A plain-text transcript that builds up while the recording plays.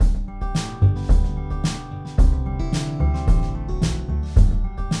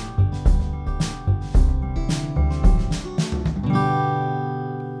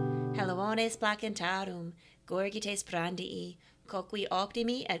placentarum, gorgites prandii, coqui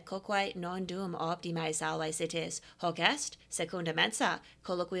optimi et coquae non dum optimae salvae sitis, hoc est, secunda mensa,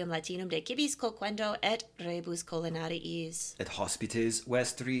 colloquium Latinum de cibis quoquendo et rebus culinariis. Et hospites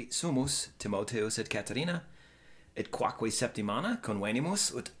vestri sumus, Timotheus et Caterina, et quaque septimana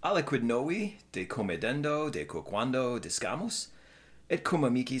convenimus, ut aliquid novi de comedendo, de quoquando discamus, et cum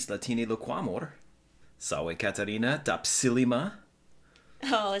amicis Latini loquamur, salve Caterina, dapsillima.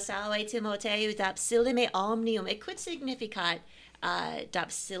 Salve Timotheus, dapsillime omnium. Et quid significat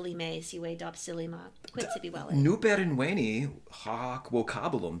dapsillime, sive dapsillima? Quid sibi velit? Nuper inveni hoc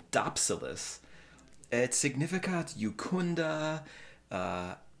vocabulum dapsilis, et significat iucunda,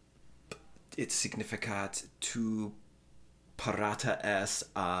 it significat tu parata es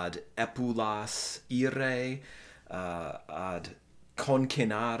ad epulas ire, ad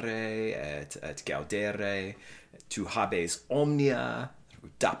concenare et gaudere, tu habes omnia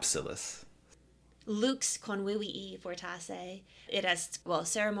dapsilis. Lux convivii fortasse, it est,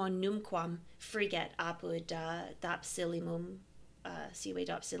 sermon numquam friget apud dapsillimum, sive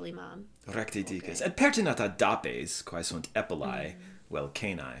dapsillimam. Recte dices. Et pertinat ad dapes, quae sunt epilae,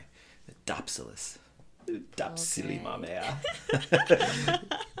 caenae, dapsilis. Dapsillima mea.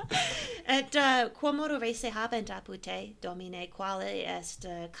 Et quomodo rese habent apud te, Domine, quale est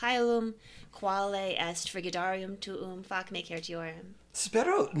caelum, quale est frigidarium tuum, fac me certiorem.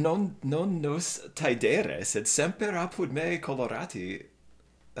 Spero non nos taedere, sed semper apud me colorati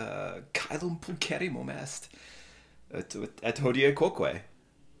caelum pulcherrimum est. Et hodie quoque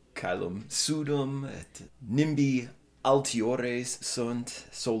caelum sudum et nimbi altiores sunt,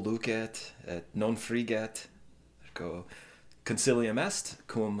 sol lucet et non friget. Ergo consilium est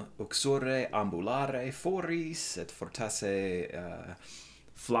cum uxore ambulare foris et fortasse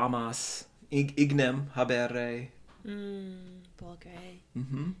flammas ignem habere. Pulchre.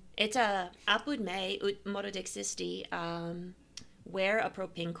 Et apud me ut modo dixisti where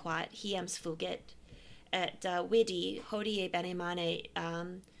appropinquat hiems fugit, et vidi hodie benemane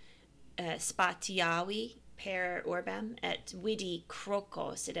spatiavi per orbem, et vidi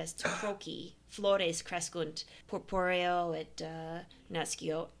crocos, et est croci, flores crescunt, purpureo et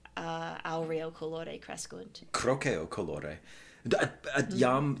nascio aureo colore crescunt. Croceo colore.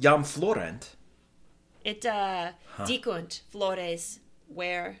 Jam florent? Et dicunt flores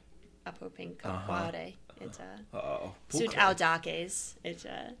where appropinquare. Et sunt audaces. Et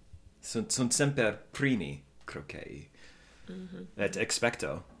sunt semper primi crocei. Et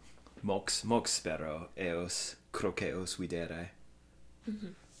expecto mox spero eos croceos videre.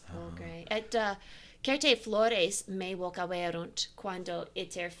 Okay. Et certe flores me vocaverunt quando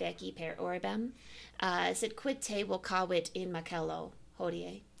iter feci per orbem, sed quid te vocavit in Macelo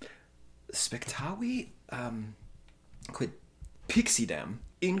hodie? Spectavi quid pixidem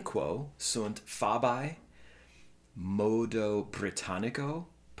inquo sunt fabae modo Britannico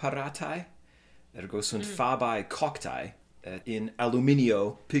paratae, ergo sunt fabae coctae et in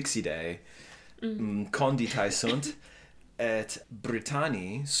aluminio pixidae conditae sunt, et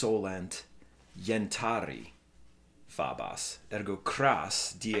Britanni solent ientari fabas, ergo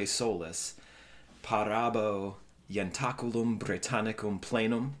cras die solis parabo ientaculum Britannicum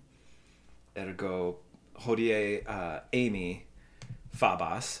plenum, ergo hodie emi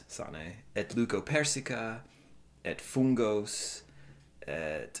fabas sane, et luco persica, et fungos,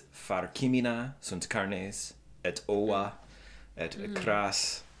 et farcimina sunt carnes, et ova, et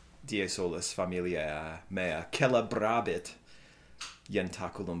cras die solis familia mea celebrabit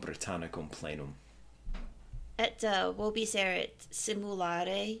ientaculum Britannicum plenum. Et vobis erit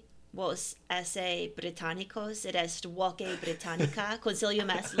simulare vos esse Britannicos, et est voce Britannica, consilium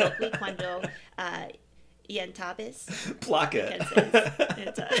est loqui quando ientabis. Placet.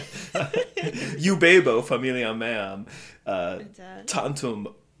 Iubebo familia meam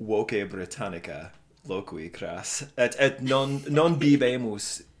tantum voce Britannica loqui cras, et non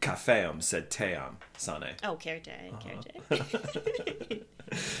bibemus cafeum sed team sane. Oh, certe.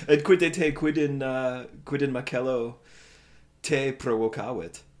 Et quid te quid in Macelo te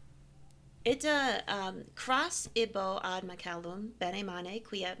provocavit? Et cras ibo ad Macellum benemane,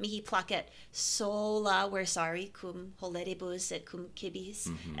 quia mihi placet sola versari cum holedibus et cum cibis,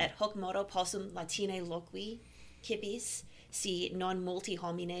 et hoc modo possum Latine loqui cibis, si non multi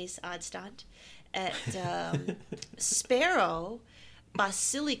homines adstant, et spero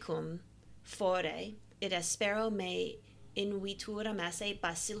basilicum fore, et spero me invitura esse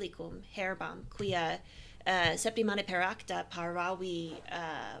basilicum herbam, quia septimane per acta paravi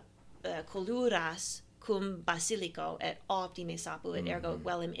coluras cum basilico et optime sapuit, ergo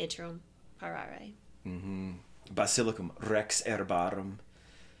velum iterum parare. Basilicum rex herbarum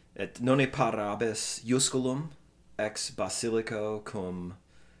Et nonne parabis iusculum ex basilico cum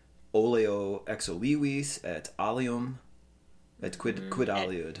oleo ex olivis et allium et quid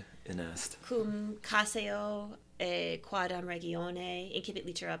aliud inest. Cum caseo quadam regione incipit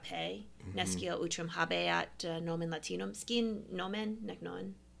litera P, nescio utrum habeat nomen Latinum. Scin nomen nec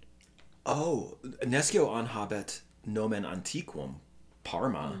non. Oh, nescio an habet nomen antiquum,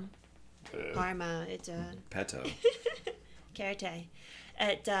 Parma. Parma, et Peto. certe.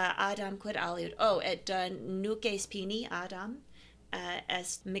 Et Adam quid aliud. Oh, et nuce spini Adam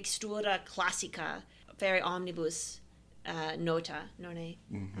est mixtura classica fere omnibus nota, nonne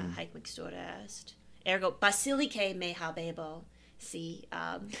haec mixtura est. Ergo basilicae me habebo, si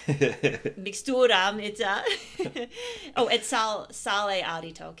mixturam et oh, et sale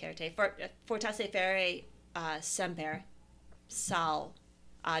audito certe. Fortasse fere semper sal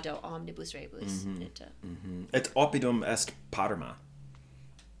ado omnibus rebus. Et oppidum est Parma.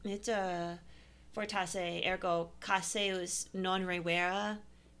 Et fortasse ergo caseus non revera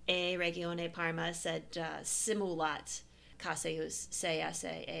e regione Parma sed simulat caseus se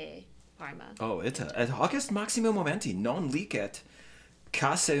esse e Parma. Oh, ita. Et hoc est maximum momenti non licet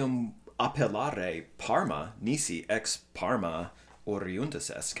caseum appellare Parma nisi ex Parma oriundus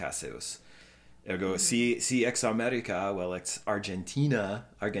est caseus. Ergo si ex America vel ex Argentina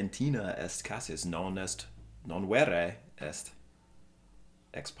est caseus non vere est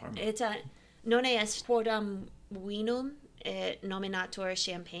ex Parma. Et non est quodam vinum et nominator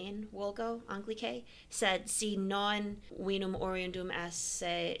Champagne vulgo Anglicae, sed si non vinum oriundum est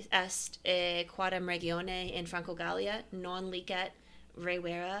quadam regione in Franco Gallia non licet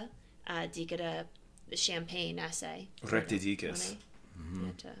revera dicita Champagne esse. Recte dicis.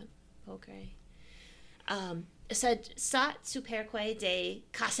 Et pulchre. Sed sat superque de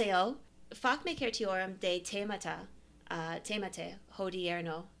caseo fac me certiorum de temate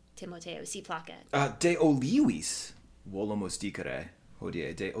hodierno Timoteo si placet. De olivis volumus dicere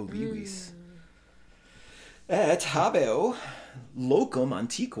hodie de olivis. Et habeo locum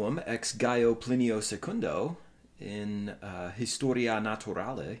antiquum ex Gaio Plinio Secundo in Historia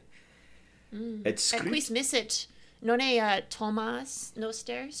Naturale et quis missit nonne Thomas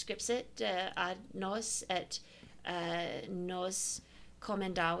noster scripsit ad nos et nos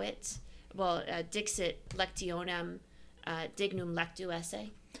commendavit dixit lectionem dignum lectu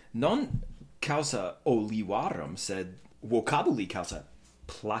esse. Non causa olivarum, sed vocabuli causa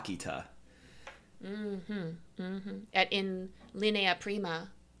placita. Et in linea prima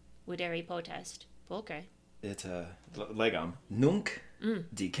videri potest. Pulchre. Et legam nunc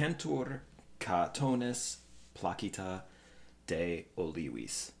dicentur catones placita de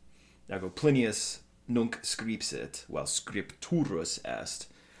olivis. Ergo Plinius nunc scripsit, vel scripturus est,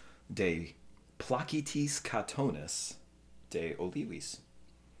 de placitis catones de olivis.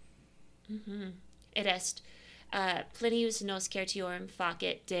 Et est Plinius nos certiorum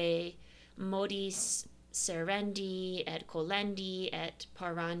facit de modis serendi et colendi et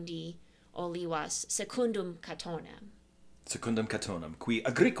parandi olivas secundum Catonem. Secundum Catonum, qui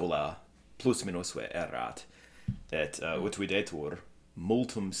agricola plus minusve erat, et ut videtur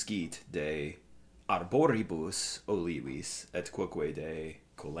multum scit de arboribus olivis, et quoque de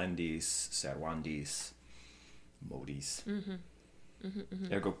colendis, servandis, modis.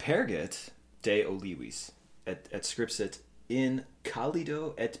 Ergo pergit de olivis, et scripsit in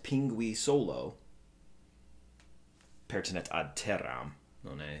calido et pingui solo pertinet ad terram,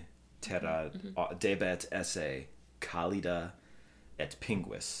 nonne terra debet esse calida et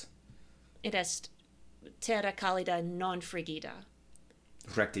pinguis. Et est terra calida non frigida.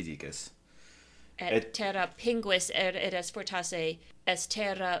 Recte dicis. Et terra pinguis et est fortasse est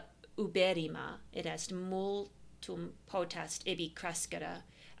terra uberima, et est multum potest ibi crescere,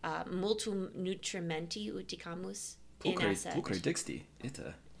 multum nutrimenti uticamus in asset. Pulchre dixti,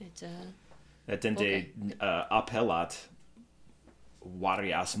 ita. Et inde appellat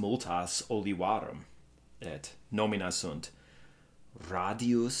varias multas olivarum, et nomina sunt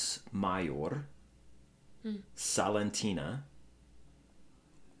Radius Maior, Salentina,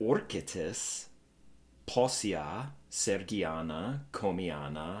 Orchitis, Possia, Sergiana,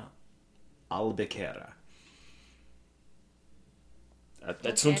 Comiana, Albicera.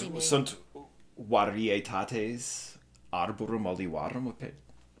 Et sunt varietates arborum olivarum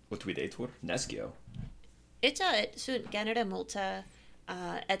ut videtur nescio. Ita et sunt genera multa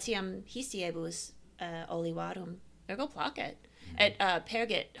etiam histiebus olivarum ergo placet. Et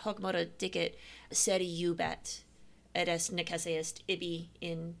pergit hoc modo dicit seri iubet, et est necesse est ibi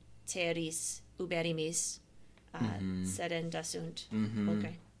in terris uberimis sedenda sunt.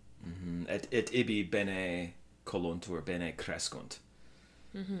 Pulchre. Et ibi bene coluntur, bene crescunt.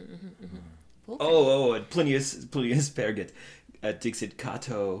 Et Plinius perget, dixit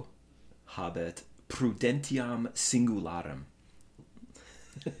Cato habet prudentiam singularem.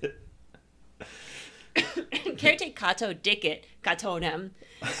 Certe Cato dicit Catonem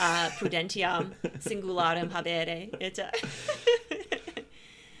prudentiam singularem habere.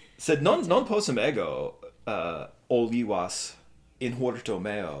 Sed non possum ego olivas in horto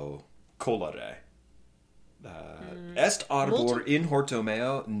meo colere. Est arbor in horto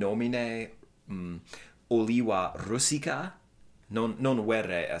meo nomine oliva russica, non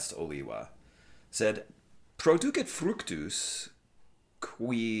vere est oliva, sed producet fructus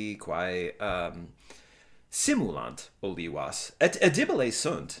quae simulant olivas, et edibile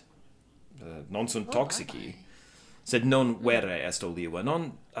sunt, non sunt toxici, sed non vere est oliva,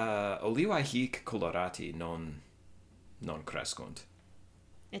 non olivae hic colorati non crescunt.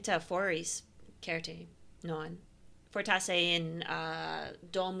 Et foris certe non fortasse in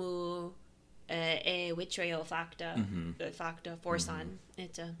domu vitreo facta forsan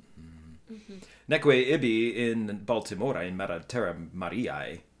et Neque ibi in Baltimora in mera terra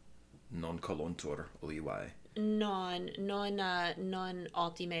Mariae non coluntur olivae. Non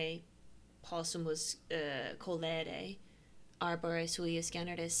optime possumus colere arbores huius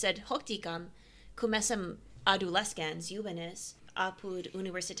generis, sed hoc dicam cum essem adolescens juvenis apud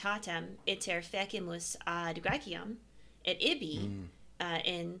universitatem iter fecimus ad Graeciam, et ibi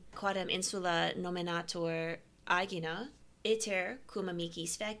in quadam insula nominator Aegina, iter cum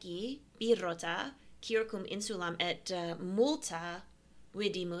amicis feci birrota circum insulam et multa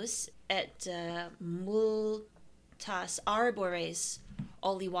vidimus et multas arbores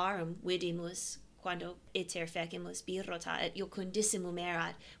olivarum vidimus quando iter fecimus birrota et iucundissimum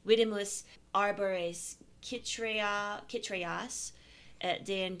erat vidimus arbores Chytreas et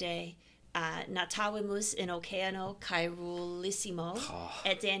deinde natavimus in oceano caerulissimo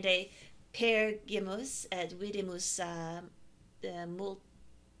et deinde pergimus et vidimus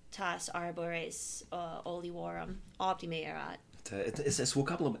multas arbores olivorum optime erat. Est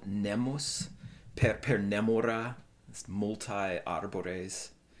vocabulum nemus per nemora multae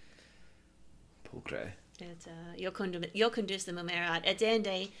arbores pulchre. Et iocundissimum erat, et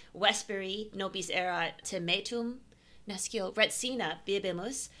deinde vesperi nobis erat temetum nescio retsina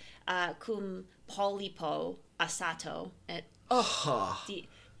bibimus cum polypo assato, et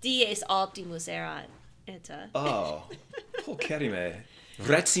dies optimus erat. Et pulcherime.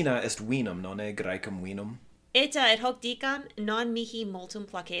 Retsina est vinum, nonne Graecum vinum? Et hoc dicam non mihi multum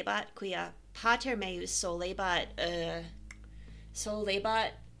placebat, quia pater meus solebat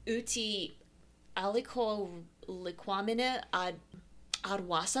uti aliquo liquamine ad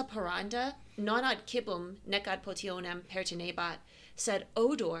vasa paranda, non ad cibum nec ad potionem pertinebat, sed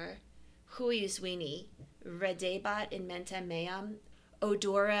odor huius vini redebat in mentem meam,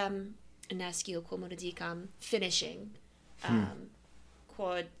 odorem nescio quo dicam finishing,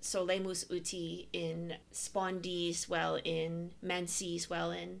 quod solemus uti in spondis vel in mensis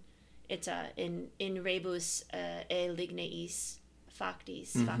vel in in rebus e ligneis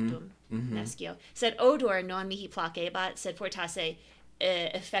factum nescio, sed odor non mihi placebat, sed fortasse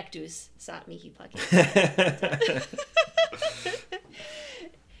effectus sat mihi placebat.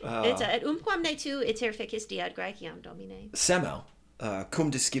 Et umquam ne tu iter fecisti ad Graeciam, Domine? Semel,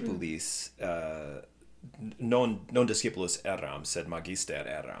 cum discipulis, non discipulus eram, sed magister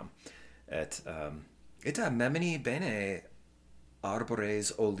eram, et ita memini bene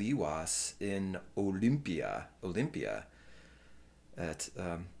arbores olivas in Olympia, et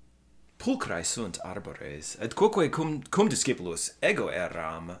pulchrae sunt arbores, et quoque cum discipulus ego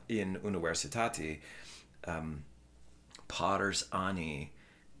eram in universitati, partem anni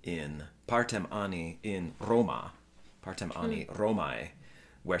in Roma, partem anni Romae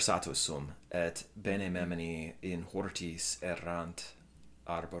versatus sum, et bene memini in hortis errant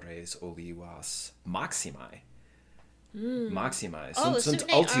arbores olivas maximae. Maximae sunt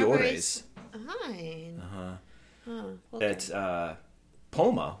altiores. Et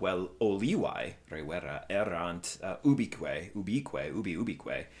poma vel olivae revera errant ubique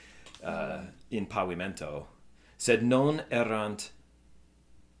in pavimento, sed non errant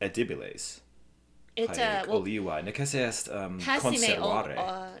edibiles. Et olivae neces est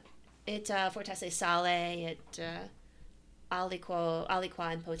conservare. Et fortasse sale et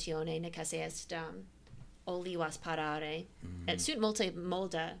aliqua in potione neces est olivas parare. Et sunt multa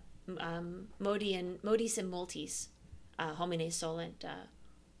molda modis in multis homines solent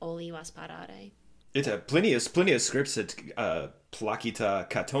olivas parare. Ita Plinius scripsit placita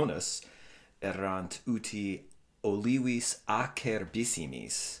Catonis errant uti olivis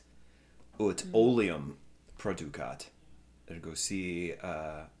acerbissimis ut oleum producat. ergo si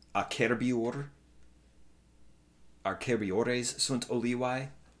acerbiores sunt olivae,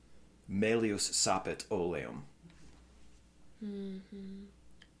 melius sapit oleum.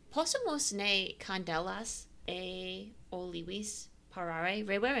 Possumus ne candelas olivis parare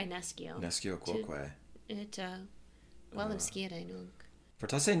revere nescio. Nescio quoque. Et velum scire nunc.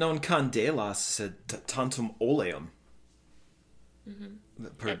 Fortasse non candelas, sed tantum oleum.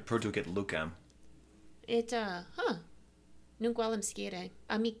 Producet lucem. Et nunc velum scire.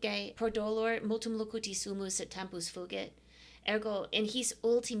 Amice prodolor multum locuti sumus et tempus fugit. Ergo in his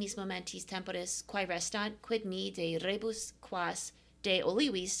ultimis momentis temporis quae restant, quid mi de rebus quas de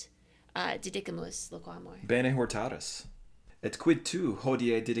olivis didicamus loquamur. Bene hortatus. Et quid tu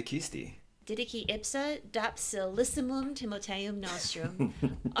hodie didicisti? Didici ipsa dapsilissimum Timotheum nostrum,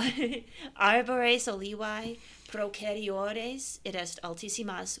 arbores olivae proceriores, id est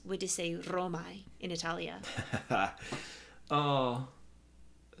altissimas vidice Romae in Italia. Oh,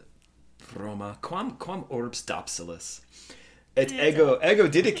 Roma, quam orbs dapsilis? Et ego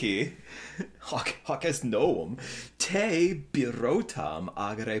didici, hoc est novum, te birotam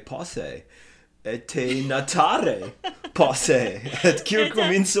agere posse, et te natare posse, et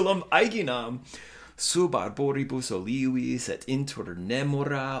circum insulum aeginam, sub arboribus olivis et inter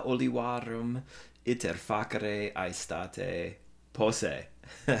nemora olivarum, iter facere aestate posse.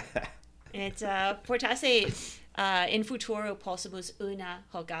 Et portasse in futuro possumus una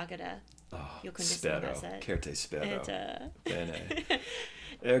hoc agere. Spero, certe spero. Et, Bene.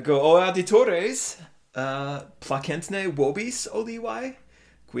 Ergo, o auditores, placentne vobis olivae,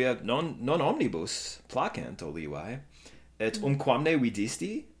 quia non omnibus placent olivae, et umquamne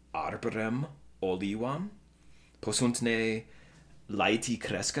vidisti arborem olivam, possuntne laeti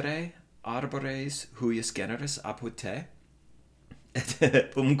crescere arbores huius generis apud te, et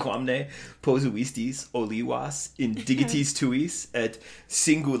umquamne posuistis olivas in digitis tuis, et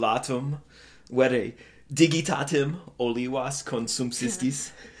singulatum vere digitatim olivas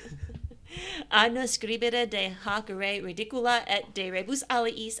consubsistis. Nos scribere de hoc re ridicula et de rebus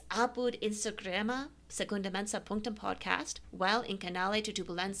aliis apud Instagrama secundamensa.podcast, vel in canale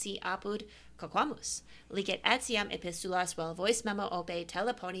tutubulensi apud quoquamus. Licet etiam epistulas vel voice memo ope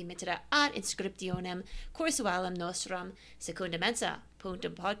teleponi mittera ad inscriptionem cursualem nostrum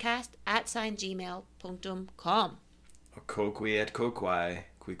secundamensa.podcast@gmail.com. Coqui et coquae,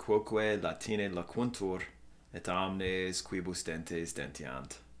 qui quoque latine loquuntur, et omnes quibus dentes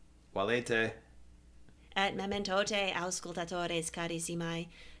dentiant. Valete. Et mementote auscultatores carissimae,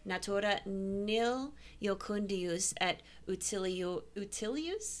 natura nil iocundius et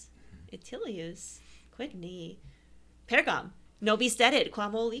utilius? Quid ni? Pergam, nobis dedit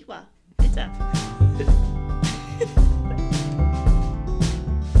quam oliva. Ita.